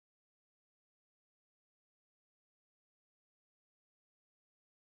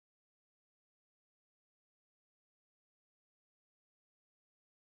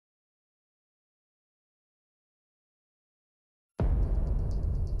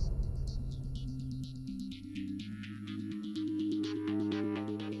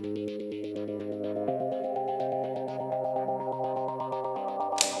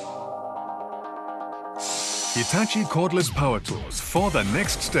Hitachi cordless power tools for the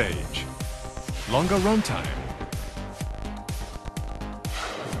next stage. Longer runtime.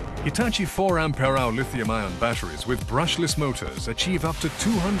 Hitachi 4Ah lithium-ion batteries with brushless motors achieve up to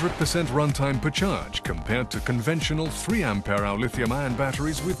 200% runtime per charge compared to conventional 3Ah lithium-ion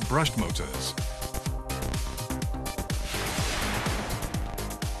batteries with brushed motors.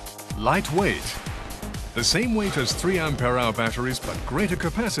 Lightweight. The same weight as 3Ah batteries but greater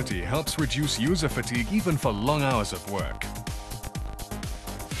capacity helps reduce user fatigue even for long hours of work.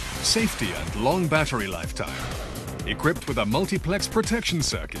 Safety and long battery lifetime. Equipped with a multiplex protection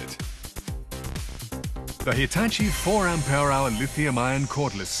circuit. The Hitachi 4Ah lithium-ion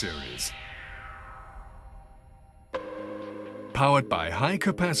cordless series. Powered by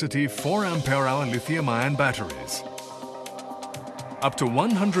high-capacity 4Ah lithium-ion batteries. Up to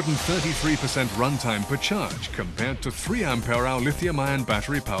 133% runtime per charge compared to 3Ah lithium-ion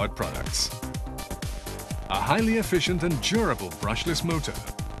battery-powered products. A highly efficient and durable brushless motor.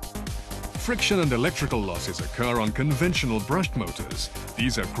 Friction and electrical losses occur on conventional brushed motors.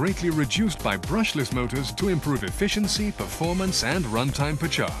 These are greatly reduced by brushless motors to improve efficiency, performance and runtime per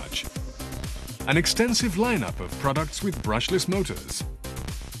charge. An extensive lineup of products with brushless motors.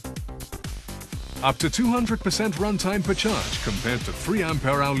 Up to 200% runtime per charge compared to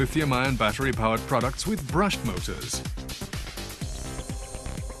 3Ah lithium-ion battery-powered products with brushed motors.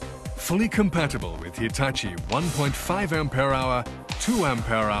 Fully compatible with Hitachi 1.5Ah,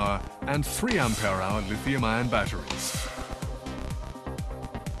 2Ah and 3Ah lithium-ion batteries.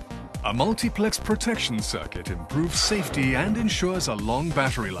 A multiplex protection circuit improves safety and ensures a long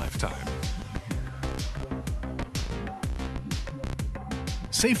battery lifetime.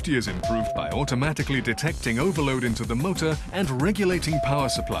 Safety is improved by automatically detecting overload into the motor and regulating power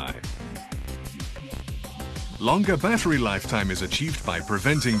supply. Longer battery lifetime is achieved by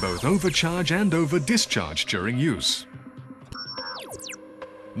preventing both overcharge and over-discharge during use.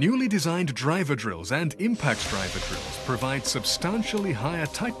 Newly designed driver drills and impact driver drills provide substantially higher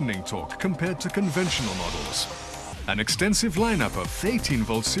tightening torque compared to conventional models. An extensive lineup of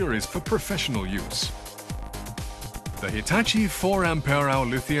 18-volt series for professional use. The Hitachi 4Ah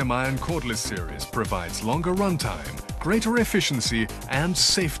lithium-ion cordless series provides longer runtime, greater efficiency and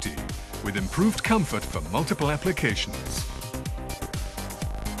safety with improved comfort for multiple applications.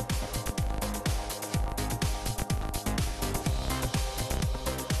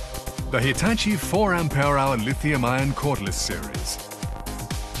 The Hitachi 4Ah lithium-ion cordless series